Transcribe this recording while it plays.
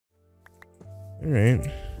Alright.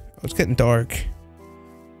 Oh, it's getting dark.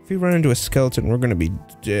 If we run into a skeleton, we're gonna be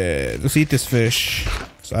dead. Let's eat this fish.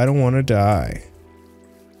 Cause I don't want to die.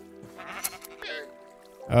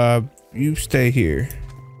 You stay here.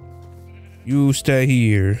 You stay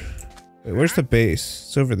here. Wait, where's the base?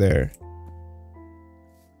 It's over there.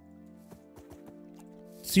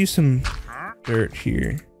 Let's use some dirt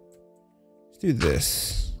here. Let's do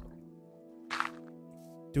this.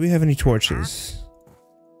 Do we have any torches?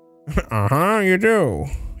 Uh-huh, you do.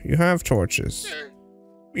 You have torches.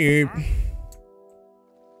 Beep.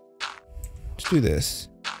 Let's do this.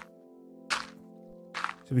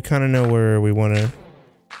 So we kind of know where we want to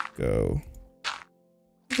go.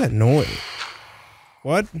 What's that noise?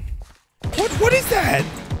 What? What is that?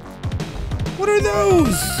 What are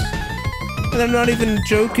those? And I'm not even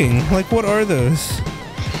joking. Like, what are those?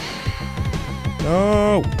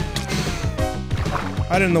 No.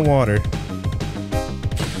 Hide in the water.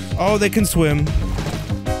 Oh, they can swim.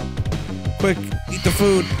 Quick, eat the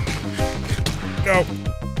food. Go.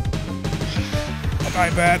 I'll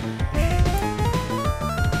die bad.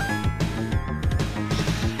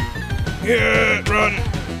 Yeah, run.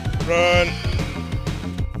 Run.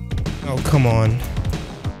 Oh, come on.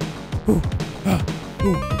 Ooh,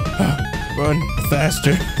 run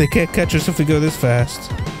faster. They can't catch us if we go this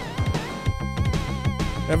fast.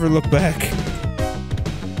 Never look back.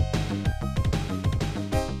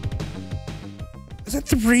 Is that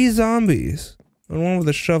 3 zombies? And one with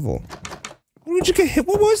a shovel. Why would you get hit?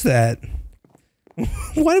 What was that?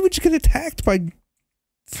 Why would you get attacked by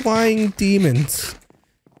flying demons?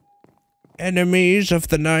 Enemies of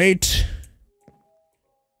the night.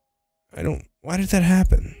 Why did that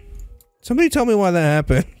happen? Somebody tell me why that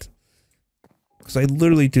happened. Because I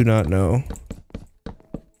literally do not know.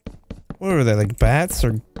 What were they, like bats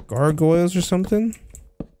or gargoyles or something?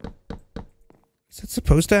 Is that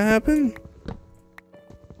supposed to happen?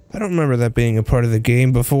 I don't remember that being a part of the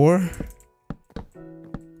game before.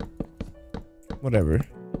 Whatever.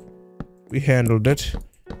 We handled it.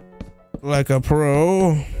 Like a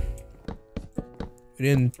pro. We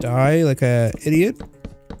didn't die like a idiot.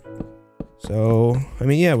 So, I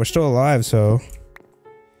mean, yeah, we're still alive, so...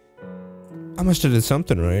 I must have did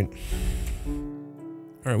something right.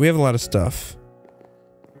 Alright, we have a lot of stuff.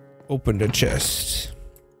 Opened a chest.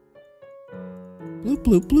 Bloop,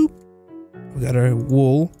 bloop, bloop. We got our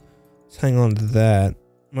wool. Let's hang on to that.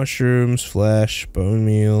 Mushrooms, flesh, bone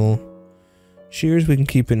meal. Shears we can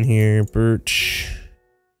keep in here. Birch.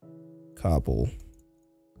 Cobble.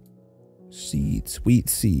 Seeds. Wheat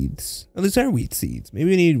seeds. Oh, these are wheat seeds. Maybe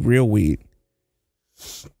we need real wheat.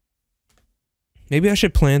 Maybe I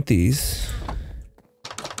should plant these.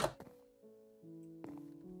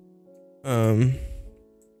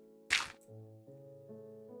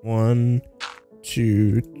 1,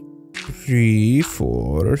 2, 3,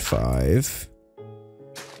 4, 5.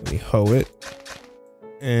 Let me hoe it.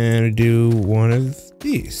 And do one of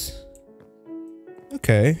these.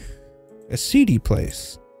 Okay. A seedy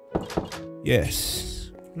place. Yes.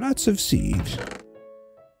 Lots of seed.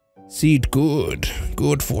 Seed good.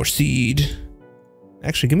 Good for seed.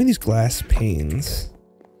 Actually, give me these glass panes.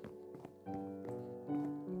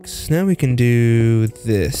 So now we can do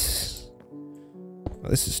this. Oh,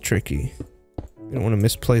 this is tricky. You don't want to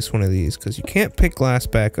misplace one of these because you can't pick glass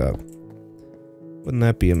back up. Wouldn't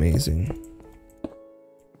that be amazing?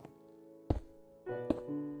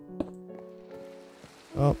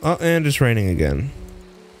 Oh, and it's raining again.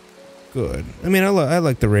 Good. I mean, I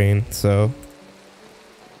like the rain, so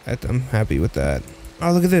I'm happy with that.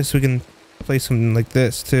 Oh, look at this. We can play something like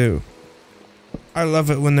this too. I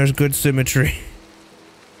love it when there's good symmetry.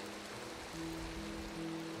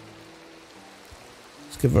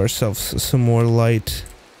 Let's give ourselves some more light.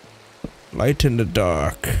 Light in the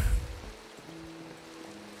dark.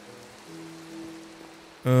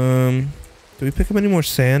 Do we pick up any more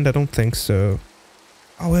sand? I don't think so.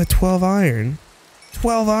 Oh, we have 12 iron.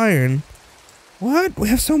 12 iron? What? We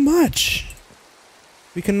have so much.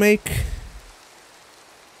 We can make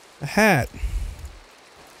a hat.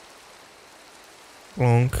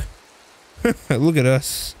 Bonk. Look at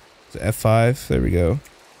us. It's F5. There we go.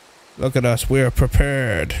 Look at us. We're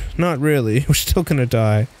prepared. Not really. We're still gonna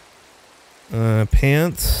die.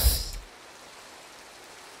 Pants.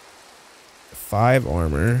 5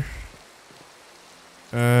 armor.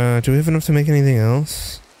 Do we have enough to make anything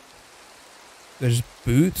else? There's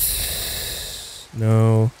boots.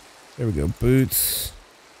 No. There we go. Boots.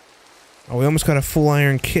 Oh, we almost got a full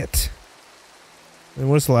iron kit. And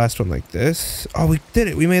what's the last one? Like this? Oh, we did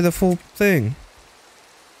it. We made the full thing.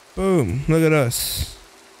 Boom. Look at us.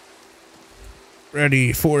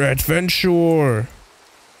 Ready for adventure.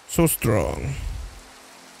 So strong.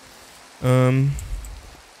 Okay,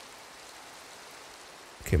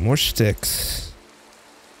 more sticks.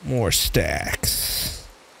 More stacks.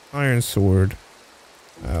 Iron sword.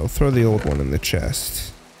 I'll throw the old one in the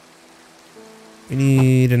chest. We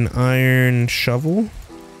need an iron shovel.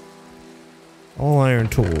 All iron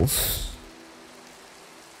tools.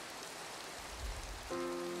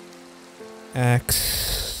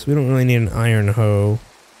 Axe. We don't really need an iron hoe.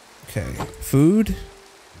 Okay. Food?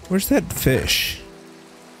 Where's that fish?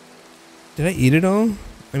 Did I eat it all?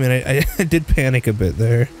 I mean, I did panic a bit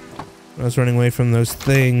there. When I was running away from those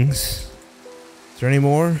things. Is there any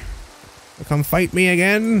more? Come fight me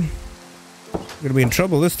again? I'm gonna be in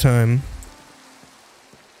trouble this time.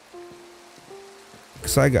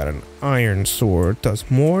 Because I got an iron sword. Does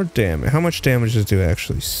more damage. How much damage does it do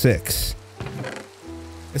actually? 6.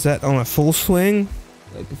 Is that on a full swing?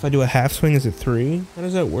 Like if I do a half swing, is it 3? How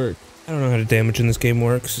does that work? I don't know how the damage in this game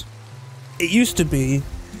works. It used to be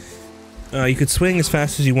you could swing as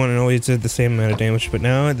fast as you want and always did the same amount of damage, but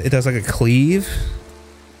now it does like a cleave.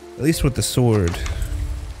 At least with the sword.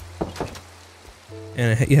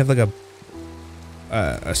 And you have like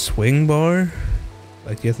a swing bar.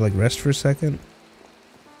 Like you have to like rest for a second.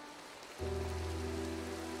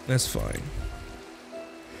 That's fine.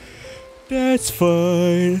 That's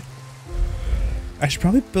fine. I should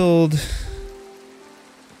probably build...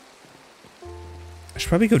 I should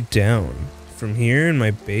probably go down from here in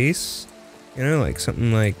my base. You know, like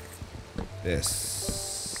something like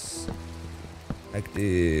this. Like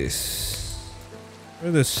this. Where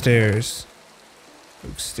are those stairs?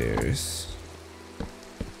 Oak stairs.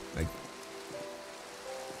 Like...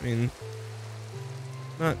 I mean...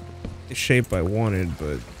 Not the shape I wanted,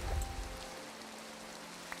 but...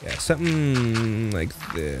 Yeah, something like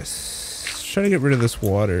this. Try to get rid of this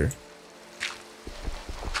water.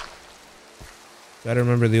 Gotta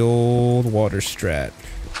remember the old water strat.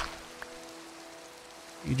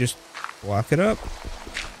 You just block it up.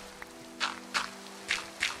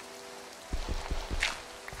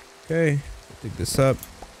 Okay, dig this up.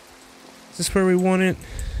 Is this where we want it?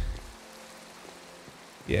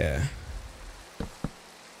 Yeah.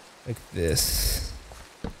 Like this.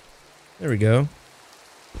 There we go.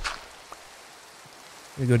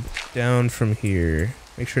 We go down from here.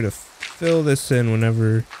 Make sure to fill this in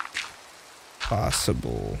whenever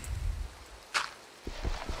possible.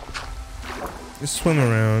 Just swim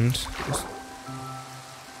around. Just...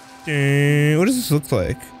 What does this look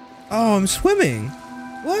like? Oh, I'm swimming.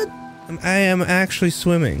 What? I am actually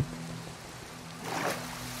swimming.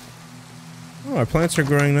 Oh, our plants are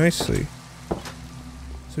growing nicely.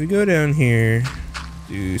 So we go down here,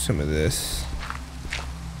 do some of this.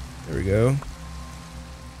 There we go.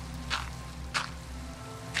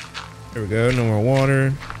 There we go, no more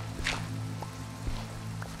water.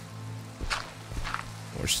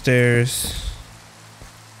 More stairs.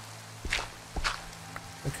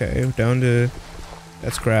 Okay, down to...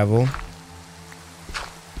 That's gravel.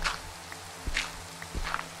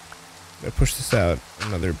 Gotta push this out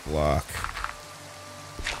another block.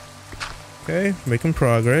 Okay, making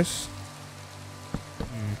progress.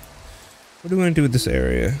 What are we gonna do with this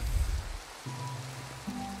area?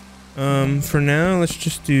 For now, let's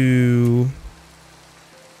just do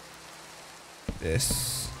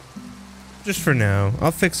this. Just for now.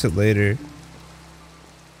 I'll fix it later.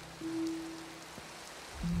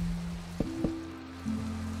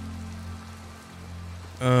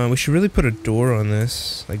 We should really put a door on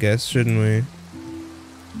this, I guess, shouldn't we?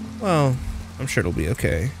 Well, I'm sure it'll be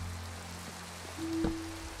okay.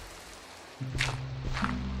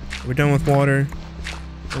 We're done with water.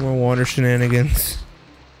 No more water shenanigans.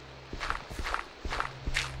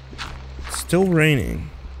 It's still raining.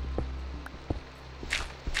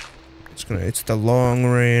 It's the long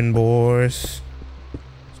rain, boys.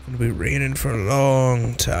 It's gonna be raining for a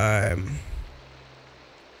long time.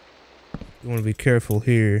 You want to be careful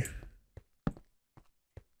here.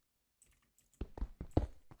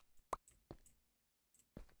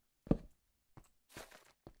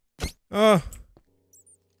 Oh,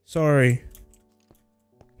 sorry.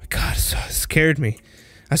 My God, it scared me.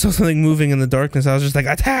 I saw something moving in the darkness. I was just like,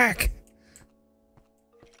 attack!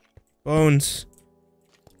 Bones.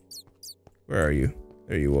 Where are you?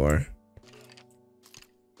 There you are.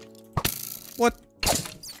 What?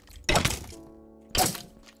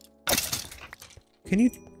 Can you...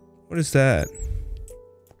 What is that?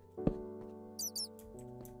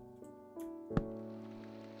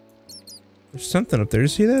 There's something up there. You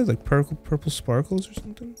see that? Like purple sparkles or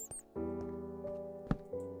something?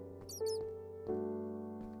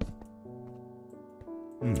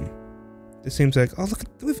 This seems like... Oh, look,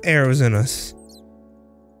 we have arrows in us.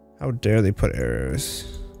 How dare they put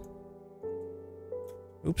arrows?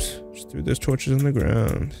 Oops, just threw those torches on the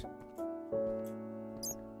ground.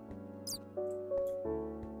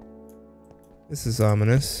 This is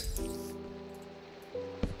ominous.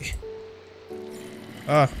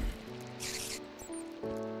 Ah.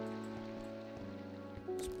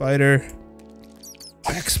 Spider.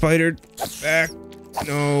 Back, spider. Back.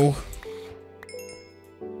 No.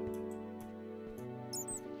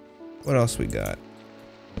 What else we got?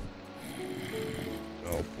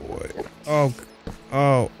 Oh boy. Oh.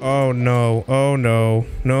 Oh. Oh no. Oh no.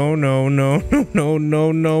 No, no, no, no, no,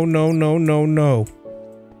 no, no, no, no, no, no.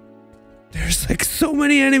 There's like so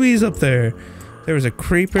many enemies up there. There was a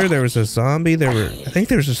creeper, there was a zombie, I think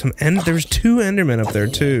there was there was 2 endermen up there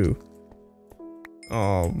too.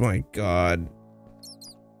 Oh my god.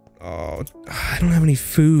 Oh, I don't have any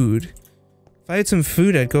food. If I had some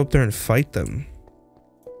food, I'd go up there and fight them.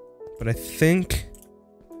 But I think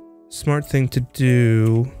smart thing to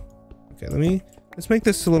do. Okay, let's make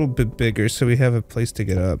this a little bit bigger so we have a place to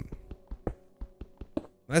get up.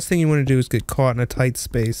 Last thing you want to do is get caught in a tight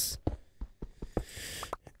space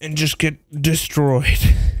and just get destroyed.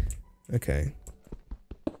 Okay.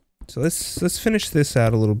 So let's finish this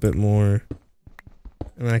out a little bit more.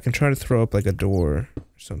 And then I can try to throw up like a door or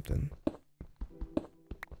something.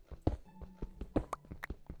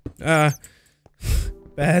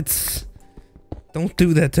 Bats. Don't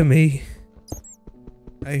do that to me.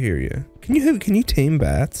 I hear you. Can you tame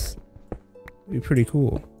bats? That'd be pretty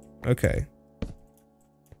cool. Okay.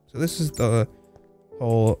 So this is the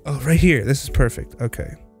whole, oh, right here. This is perfect.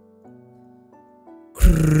 Okay.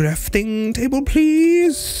 Crafting table,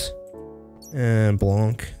 please. And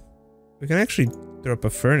Blanc. We can actually throw up a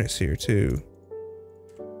furnace here too.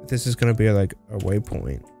 This is gonna be like a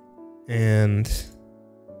waypoint. And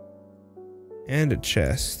a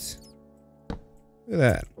chest. Look at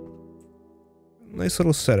that. Nice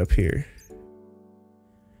little setup here.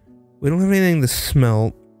 We don't have anything to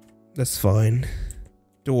smelt. That's fine.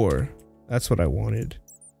 Door. That's what I wanted.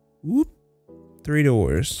 Whoop. 3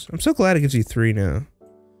 doors. I'm so glad it gives you 3 now.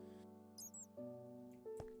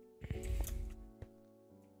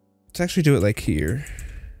 Let's actually do it like here.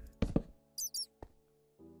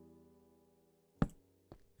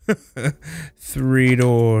 3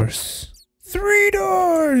 doors. 3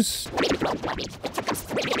 doors!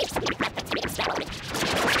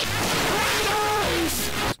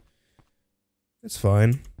 That's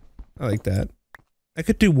fine. I like that. I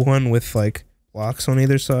could do one with like blocks on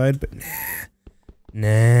either side, but nah.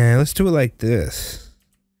 Nah, let's do it like this.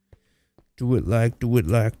 Do it like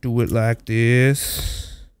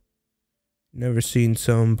this. Never seen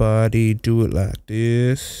somebody do it like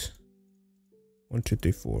this. 1, 2,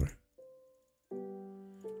 3, 4.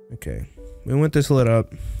 Okay. We want this lit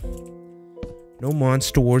up. No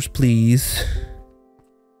monsters, please.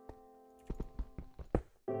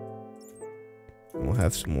 And we'll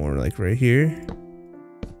have some more like right here.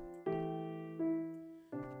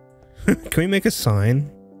 Can we make a sign?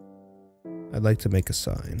 I'd like to make a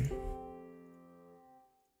sign.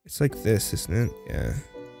 It's like this, isn't it? Yeah.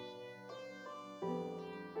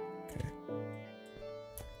 Okay.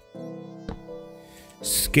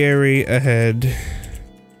 Scary ahead.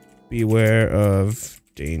 Beware of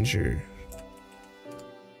danger.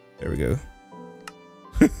 There we go.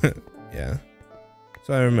 Yeah.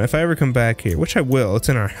 So I remember, if I ever come back here, which I will, it's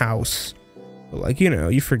in our house. But like, you know,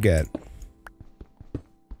 you forget.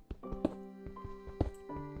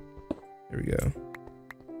 There we go.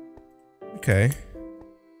 Okay.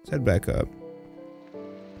 Let's head back up.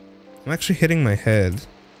 I'm actually hitting my head.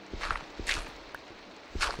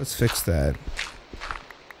 Let's fix that.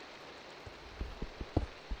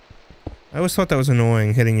 I always thought that was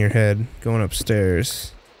annoying, hitting your head going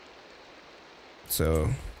upstairs.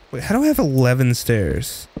 So, wait, how do I have 11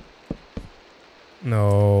 stairs?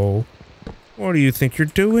 No. What do you think you're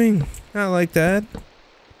doing? Not like that.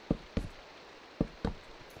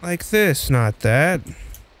 Like this, not that.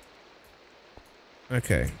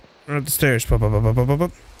 Okay. Run up the stairs. Pop, pop, pop, pop, pop,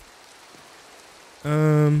 pop.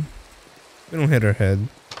 We don't hit our head.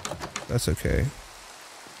 That's okay.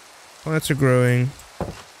 Plants are growing.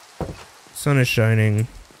 Sun is shining.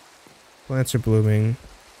 Plants are blooming.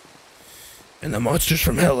 And the monsters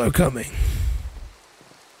from hell are coming.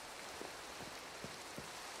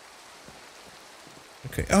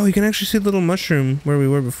 Okay. Oh, you can actually see the little mushroom where we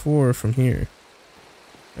were before from here.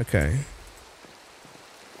 Okay.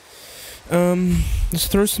 Let's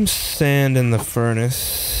throw some sand in the furnace.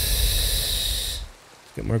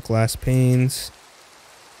 Let's get more glass panes.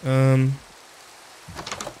 We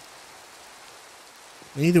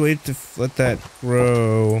need to wait to let that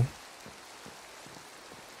grow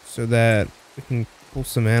so that we can pull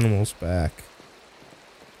some animals back.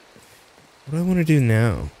 What do I want to do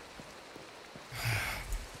now?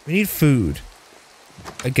 We need food.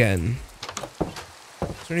 Again.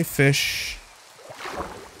 Is there any fish?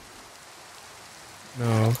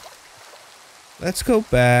 No. Let's go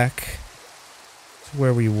back to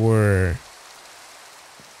where we were.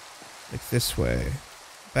 Like this way.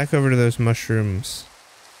 Back over to those mushrooms.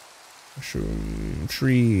 Mushroom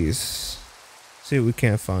trees. See what we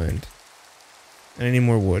can't find. And I need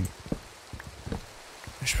more wood.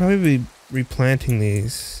 I should probably be replanting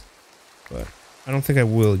these. But I don't think I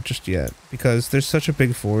will just yet. Because there's such a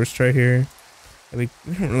big forest right here. That we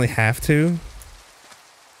don't really have to.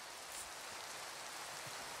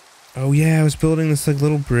 Oh yeah, I was building this like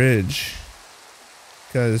little bridge.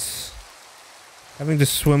 Because having to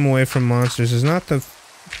swim away from monsters is not the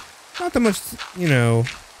most, you know,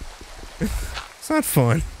 it's not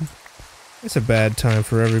fun. It's a bad time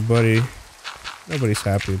for everybody. Nobody's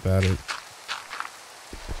happy about it.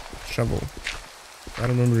 Shovel.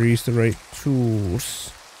 Gotta remember to use the right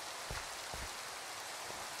tools.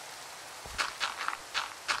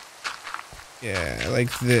 Yeah,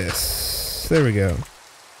 like this. There we go.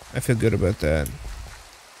 I feel good about that.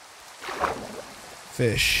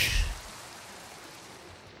 Fish.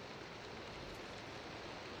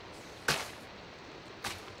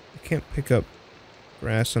 I can't pick up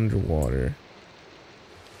grass underwater.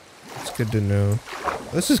 It's good to know.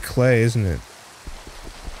 This is clay, isn't it?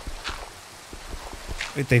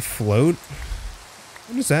 Wait, they float?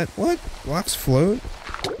 What is that? What? Blocks float?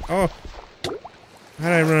 Oh. How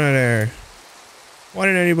did I run out of air? Why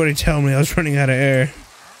didn't anybody tell me I was running out of air?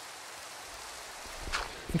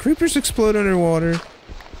 Can creepers explode underwater?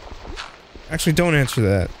 Actually, don't answer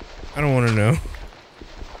that. I don't want to know.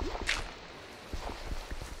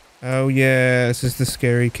 Oh yeah, this is the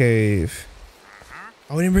scary cave.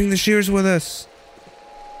 Oh, we didn't bring the shears with us.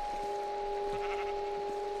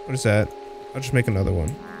 What is that? I'll just make another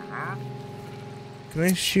one. Can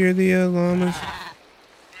I shear the llamas?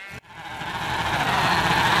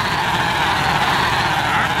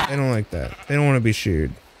 They don't like that. They don't want to be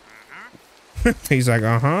sheared. He's like,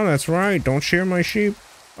 uh-huh, that's right. Don't shear my sheep.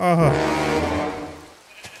 Uh-huh.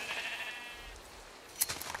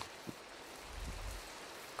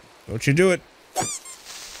 Don't you do it.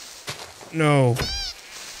 No.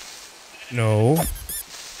 No.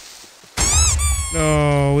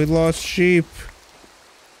 No, we lost sheep.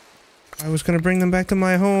 I was gonna bring them back to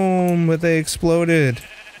my home, but they exploded.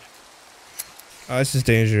 Oh, this is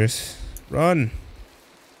dangerous. Run.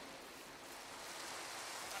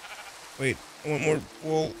 Wait, I want more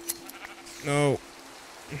wool. No.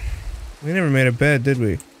 We never made a bed, did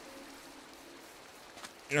we?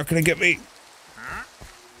 You're not gonna get me.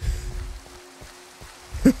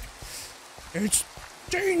 It's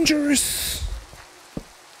dangerous.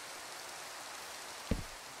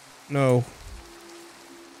 No.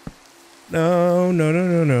 No, no, no,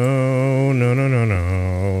 no, no, no, no, no,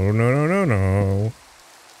 no, no, no, no, no.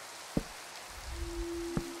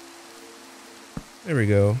 There we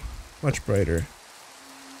go. Much brighter.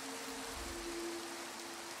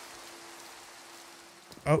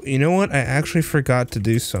 Oh, you know what? I actually forgot to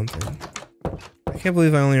do something. I can't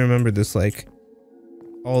believe I only remembered this, like,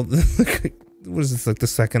 all the, what is this, like the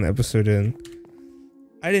second episode in?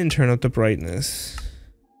 I didn't turn up the brightness.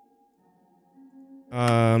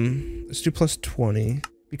 Let's do plus 20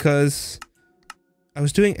 because I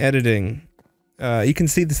was doing editing. You can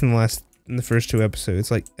see this in the first two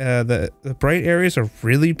episodes. Like, the bright areas are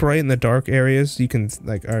really bright and the dark areas you can,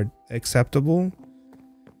 like, are acceptable.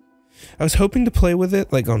 I was hoping to play with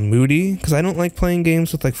it, like, on moody, because I don't like playing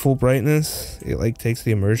games with, like, full brightness. It, like, takes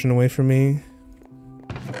the immersion away from me.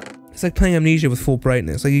 It's like playing Amnesia with full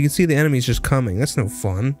brightness. Like, you can see the enemies just coming. That's no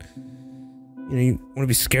fun. You know, you want to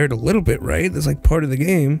be scared a little bit, right? That's, like, part of the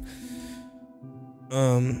game.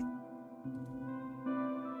 Oh,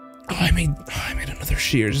 I made another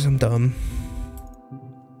shears. I'm dumb.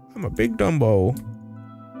 I'm a big Dumbo.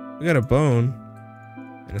 We got a bone.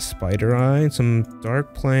 And a spider eye, and some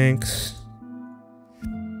dark planks.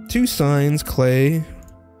 2 signs, clay.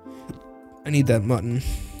 I need that mutton.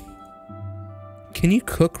 Can you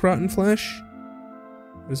cook rotten flesh?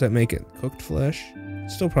 What does that make it? Cooked flesh?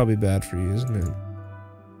 Still probably bad for you, isn't it?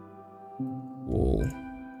 Wool.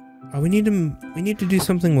 Oh, we need to do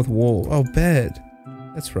something with wool. Oh, bed.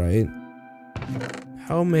 That's right.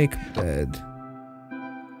 How make bed?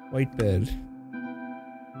 White bed.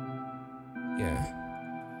 Yeah.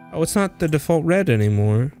 Oh, it's not the default red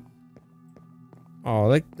anymore.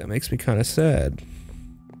 Oh, that makes me kind of sad.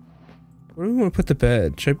 Where do we want to put the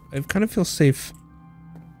bed? I kind of feel safe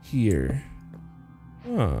here.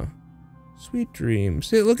 Ah. Sweet dreams.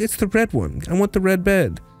 Hey, look, it's the red one. I want the red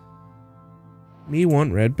bed. Me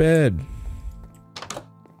want red bed.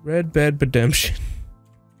 Red bed redemption.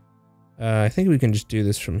 I think we can just do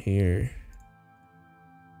this from here.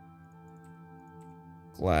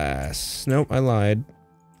 Glass. Nope, I lied.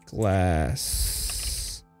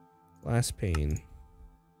 Glass. Glass pane.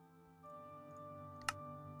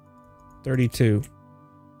 32.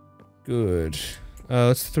 Good.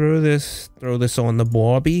 Let's throw this on the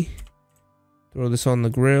barbie. Throw this on the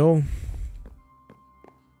grill.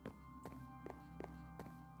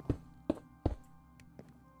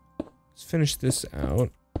 Let's finish this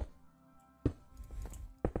out.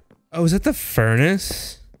 Oh, is that the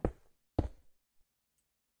furnace?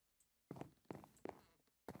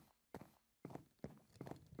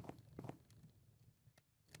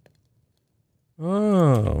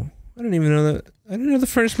 Oh, I didn't even know that. I didn't know the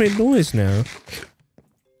furnace made noise now.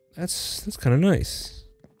 That's kind of nice,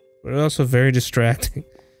 but also very distracting.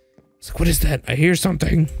 It's like, what is that? I hear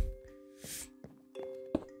something.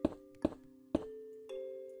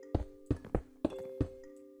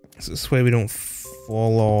 So this way we don't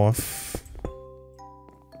fall off.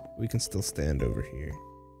 We can still stand over here.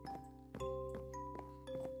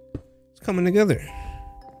 It's coming together.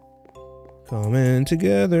 Coming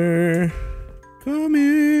together.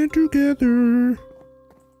 Coming together.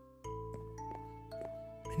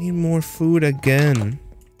 I need more food again.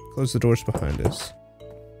 Close the doors behind us.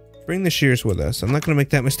 Bring the shears with us. I'm not gonna make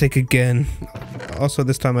that mistake again. Also,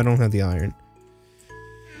 this time I don't have the iron.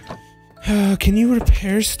 Can you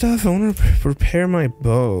repair stuff? I want to repair my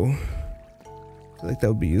bow. I feel like that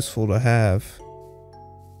would be useful to have.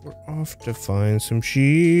 We're off to find some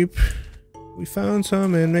sheep. We found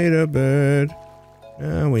some and made a bed.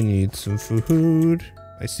 Now we need some food.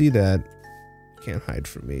 I see that. You can't hide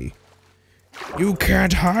from me. You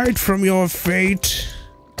can't hide from your fate.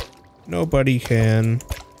 Nobody can.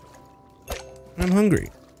 I'm hungry.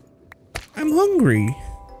 I'm hungry.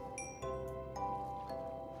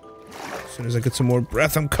 As soon as I get some more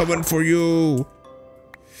breath, I'm coming for you.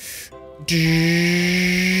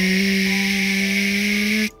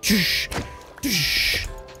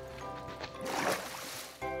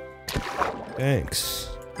 Thanks.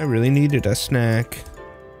 I really needed a snack.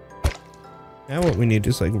 Now what we need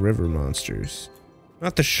is like river monsters.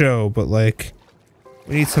 Not the show, but like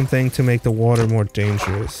we need something to make the water more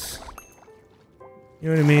dangerous. You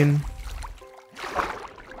know what I mean?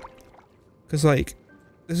 Cause like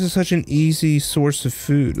this is such an easy source of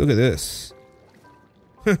food. Look at this.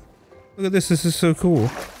 Look at this. This is so cool.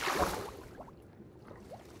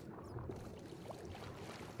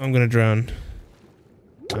 I'm gonna drown.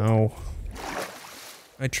 Ow.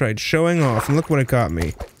 I tried showing off and look what it got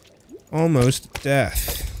me. Almost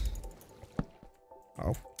death.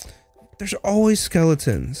 Oh. There's always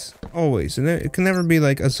skeletons. Always. And it can never be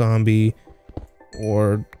like a zombie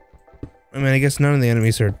or... I mean, I guess none of the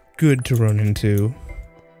enemies are good to run into.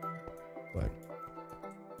 But...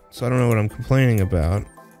 So I don't know what I'm complaining about.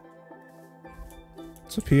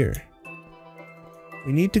 What's up here?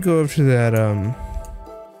 We need to go over to that,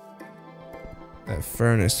 that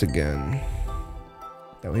furnace again.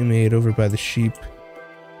 That we made over by the sheep.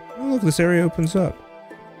 Oh look, this area opens up.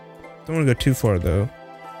 Don't want to go too far though.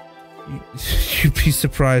 You'd be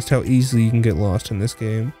surprised how easily you can get lost in this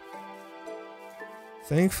game.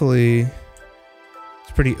 Thankfully,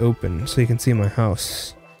 it's pretty open so you can see my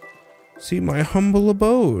house. See my humble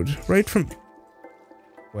abode right from...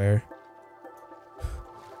 Where?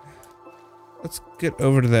 Let's get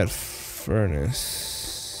over to that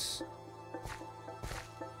furnace.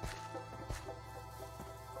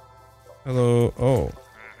 Hello. Oh.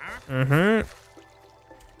 Oh,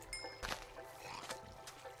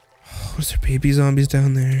 is there baby zombies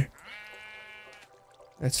down there?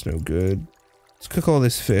 That's no good. Let's cook all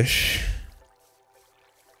this fish.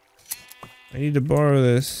 I need to borrow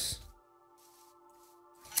this.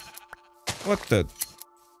 What the?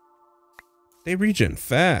 They regen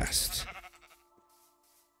fast.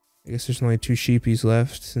 I guess there's only 2 sheepies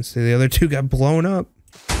left since the other 2 got blown up.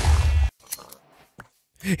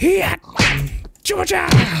 Here, Georgia.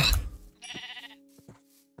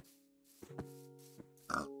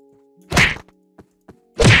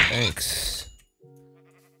 Thanks.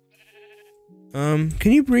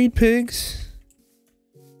 Can you breed pigs?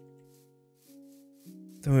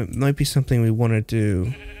 Though it might be something we want to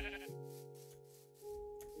do.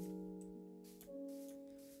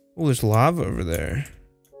 Oh, there's lava over there.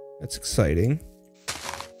 That's exciting.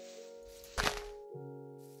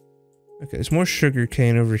 Okay, there's more sugar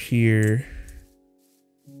cane over here.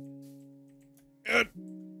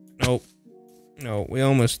 Nope. No, we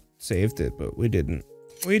almost saved it, but we didn't.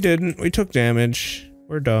 We didn't. We took damage.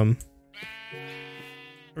 We're dumb.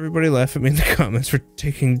 Everybody laugh at me in the comments for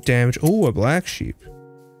taking damage. Oh, a black sheep.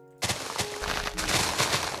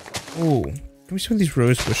 Oh, give me some of these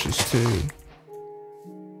rose bushes too.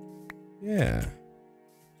 Yeah.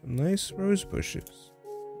 Some nice rose bushes.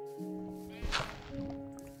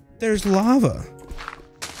 There's lava.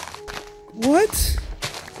 What?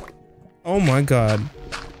 Oh my god.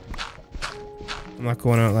 I'm not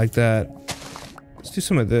going out like that. Let's do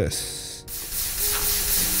some of this.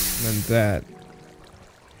 And then that.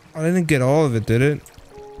 Oh, I didn't get all of it, did it?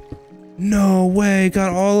 No way,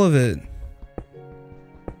 got all of it.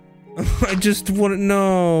 I just want to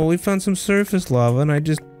know. We found some surface lava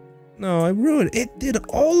and no, I ruined it. It did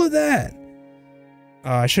all of that.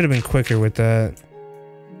 Oh, I should have been quicker with that.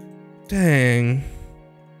 Dang.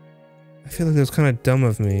 I feel like that was kind of dumb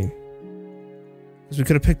of me. Because we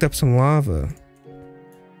could have picked up some lava.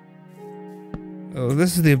 Oh,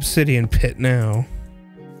 this is the obsidian pit now.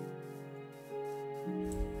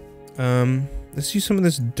 Let's use some of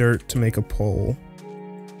this dirt to make a pole.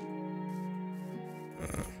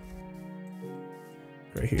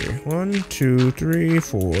 Right here. 1, 2, 3,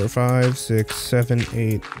 4, 5, 6, 7,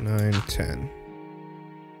 8, 9, 10.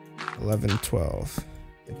 11, 12.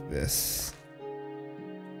 Like this.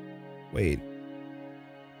 Wait.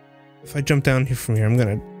 If I jump down here from here, I'm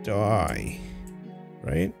gonna die.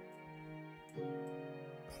 Right?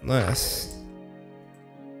 Unless...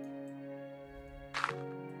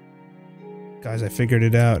 Guys, I figured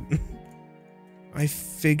it out. I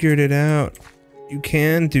figured it out. You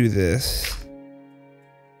can do this.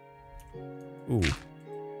 Ooh.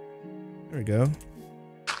 There we go.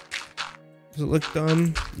 Does it look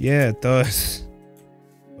dumb? Yeah, it does.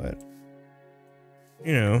 But,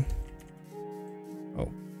 you know.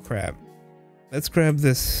 Oh, crap. Let's grab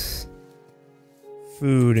this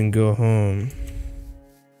food and go home.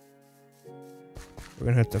 We're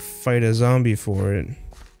gonna have to fight a zombie for it.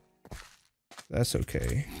 That's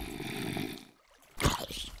okay.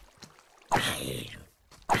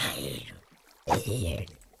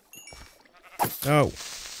 No.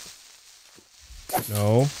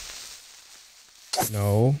 No.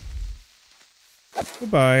 No.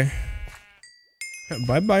 Goodbye.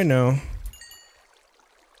 Bye-bye now.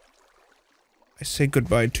 I say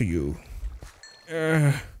goodbye to you.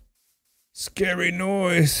 Scary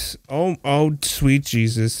noise. Oh, sweet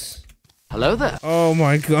Jesus. Hello there. Oh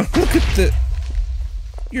my god, look at the...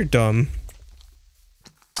 You're dumb.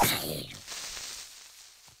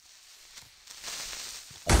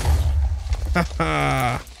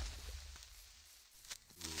 Haha.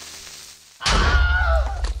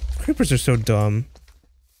 Creepers are so dumb.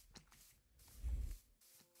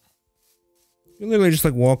 You literally just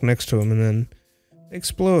like walk next to them and then they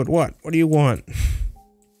explode. What? What do you want?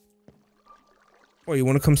 What, you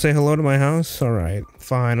want to come say hello to my house? Alright,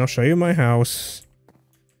 fine, I'll show you my house.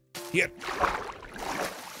 Yep.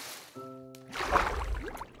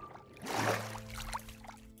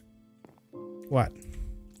 What?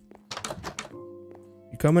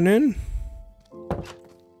 You coming in?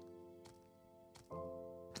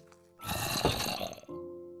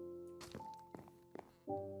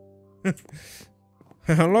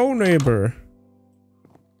 Hello, neighbor.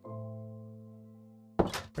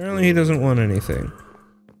 Apparently he doesn't want anything.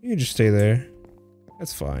 You can just stay there.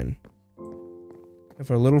 That's fine. Have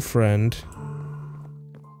our little friend.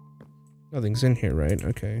 Nothing's in here, right?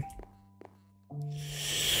 Okay.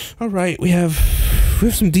 Alright, we have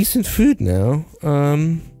some decent food now.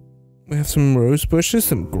 We have some rose bushes,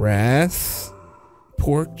 some grass,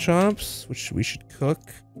 pork chops, which we should cook.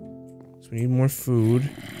 So we need more food.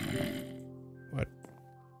 What?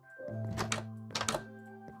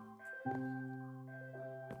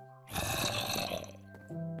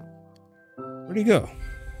 Where'd he go?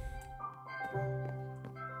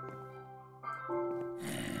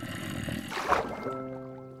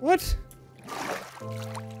 What?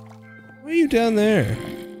 Why are you down there?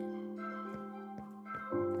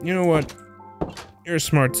 You know what? You're a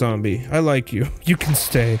smart zombie. I like you. You can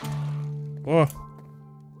stay. Whoa.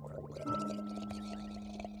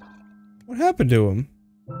 What happened to him?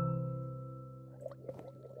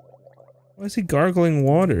 Why is he gargling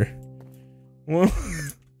water? Whoa.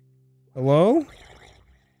 Hello?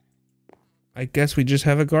 I guess we just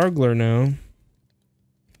have a gargler now.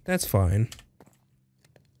 That's fine.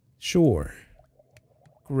 Sure.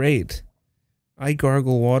 Great. I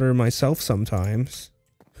gargle water myself sometimes.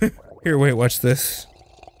 Here, wait, watch this.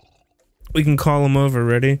 We can call him over,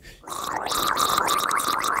 ready?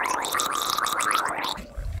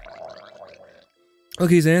 Look,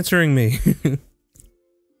 he's answering me.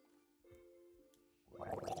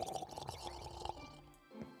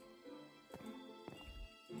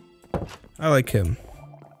 I like him.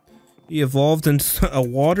 He evolved into a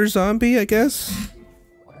water zombie, I guess?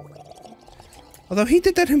 Although he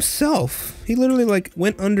did that himself. He literally, like,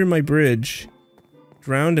 went under my bridge,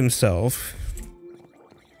 drowned himself,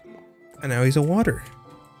 and now he's a water.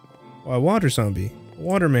 Well, a water zombie. A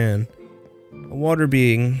water man. A water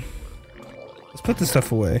being. Let's put this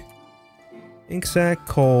stuff away. Ink sac,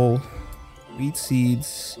 coal, wheat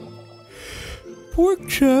seeds, pork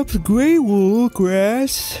chops, gray wool,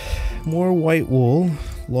 grass, more white wool,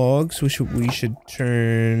 logs, which we should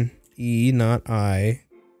turn E, not I.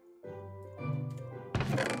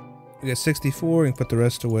 We got 64, we can put the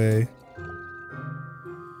rest away.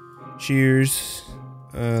 Cheers.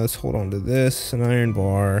 Let's hold on to this, an iron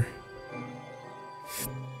bar.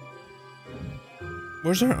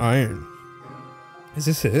 Where's our iron? Is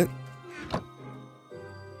this it?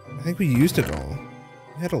 I think we used it all.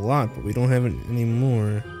 We had a lot, but we don't have it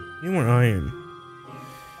anymore. Any more iron?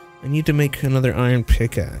 I need to make another iron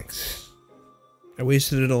pickaxe. I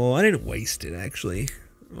wasted it all. I didn't waste it, actually.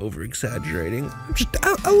 I'm over-exaggerating. Just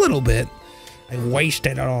a little bit. I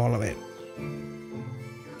wasted all of it.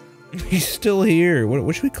 He's still here.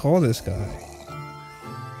 What should we call this guy?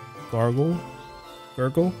 Gargle?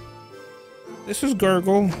 Gurgle? This is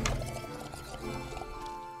Gurgle.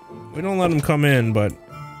 We don't let him come in, but...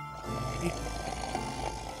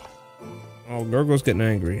 Oh, Gurgle's getting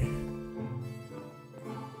angry.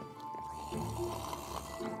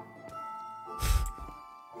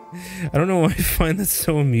 I don't know why I find that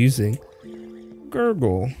so amusing.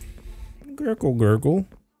 Gurgle. Gurgle, gurgle.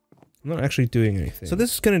 I'm not actually doing anything. So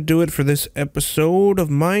this is gonna do it for this episode of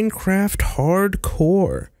Minecraft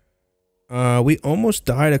Hardcore. We almost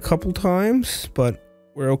died a couple times, but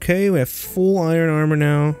we're okay. We have full iron armor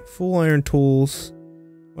now, full iron tools.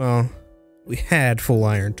 Well, we had full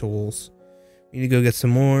iron tools. We need to go get some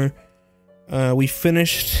more. We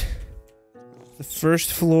finished the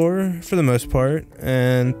first floor for the most part,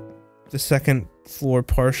 and the second floor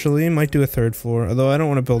partially. Might do a third floor, although I don't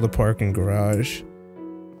want to build a parking garage.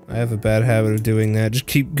 I have a bad habit of doing that. Just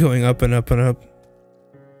keep going up and up and up.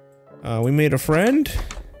 We made a friend.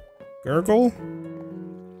 Gurgle?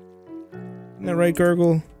 Isn't that right,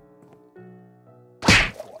 Gurgle?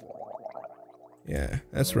 Yeah,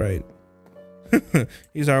 that's right.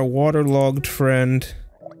 He's our waterlogged friend.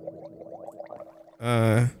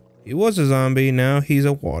 He was a zombie, now he's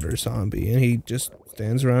a water zombie, and he just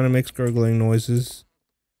stands around and makes gurgling noises.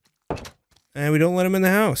 And we don't let him in the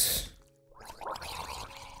house.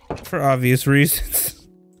 For obvious reasons.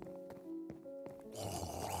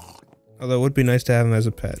 Although it would be nice to have him as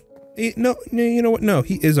a pet. No, you know what? No,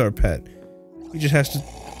 he is our pet. He just has to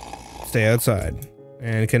stay outside.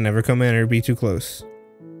 And can never come in or be too close.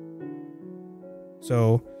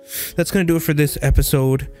 So, that's gonna do it for this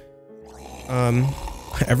episode.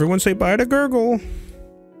 Everyone say bye to Gurgle.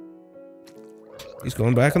 He's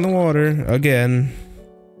going back in the water again.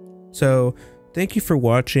 So, thank you for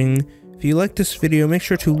watching. If you like this video, make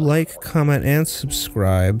sure to like, comment, and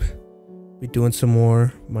subscribe. Be doing some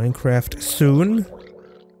more Minecraft soon.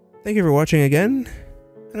 Thank you for watching again,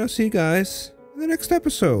 and I'll see you guys in the next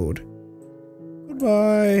episode.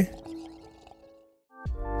 Goodbye.